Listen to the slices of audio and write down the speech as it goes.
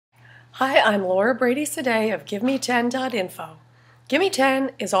Hi, I'm Laura Brady Sadeh of GiveMe10.info.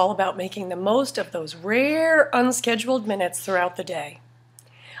 GiveMe10 is all about making the most of those rare, unscheduled minutes throughout the day.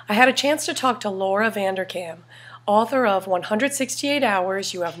 I had a chance to talk to Laura Vanderkam, author of 168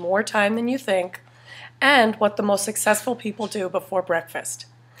 Hours You Have More Time Than You Think, and What the Most Successful People Do Before Breakfast.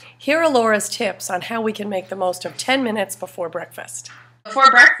 Here are Laura's tips on how we can make the most of 10 minutes before breakfast. Before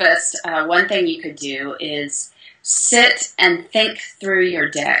breakfast, one thing you could do is sit and think through your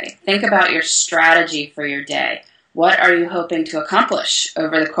day. Think about your strategy for your day. What are you hoping to accomplish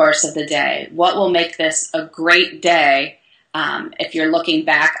over the course of the day? What will make this a great day if you're looking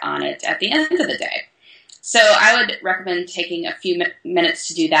back on it at the end of the day? So I would recommend taking a few minutes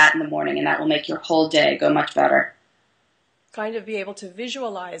to do that in the morning, and that will make your whole day go much better. Kind of be able to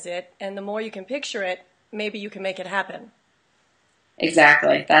visualize it, and the more you can picture it, maybe you can make it happen.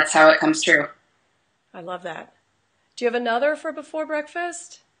 Exactly. That's how it comes true. I love that. Do you have another for before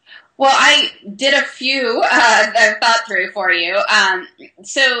breakfast? Well, I did a few that I've thought through for you.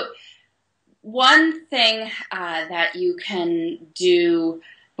 So one thing that you can do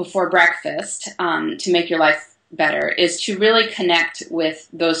before breakfast to make your life better is to really connect with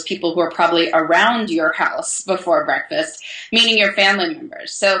those people who are probably around your house before breakfast, meaning your family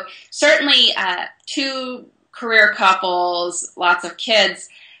members. So certainly two career couples, lots of kids,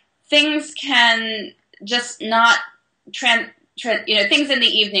 things can just not things in the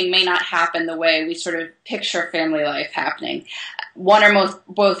evening may not happen the way we sort of picture family life happening. One or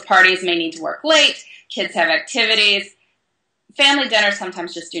both parties may need to work late, kids have activities, family dinners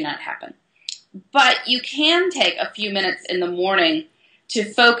sometimes just do not happen. But you can take a few minutes in the morning to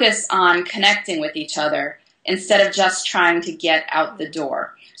focus on connecting with each other instead of just trying to get out the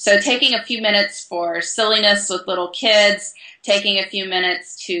door. So taking a few minutes for silliness with little kids, taking a few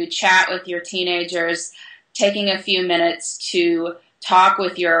minutes to chat with your teenagers, taking a few minutes to talk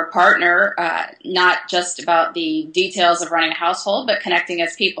with your partner, not just about the details of running a household, but connecting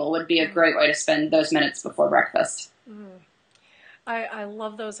as people would be a great way to spend those minutes before breakfast. I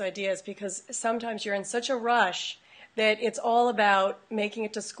love those ideas because sometimes you're in such a rush that it's all about making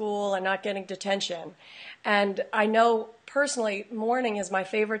it to school and not getting detention. And I know personally morning is my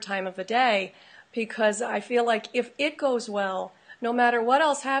favorite time of the day because I feel like if it goes well, no matter what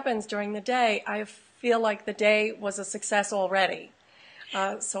else happens during the day, I feel like the day was a success already.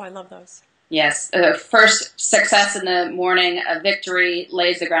 So I love those. Yes, first success in the morning, a victory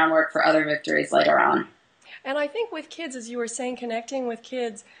lays the groundwork for other victories later on. And I think with kids, as you were saying, connecting with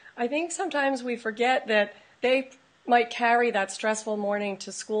kids, I think sometimes we forget that they might carry that stressful morning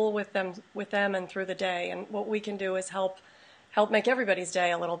to school with them and through the day. And what we can do is help make everybody's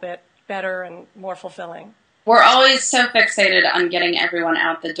day a little bit better and more fulfilling. We're always so fixated on getting everyone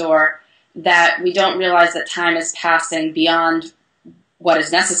out the door that we don't realize that time is passing beyond what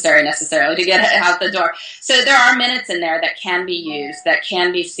is necessarily to get out the door. So there are minutes in there that can be used, that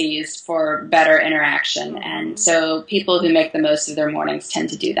can be seized for better interaction. And so people who make the most of their mornings tend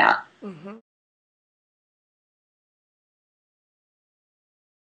to do that. Mm-hmm.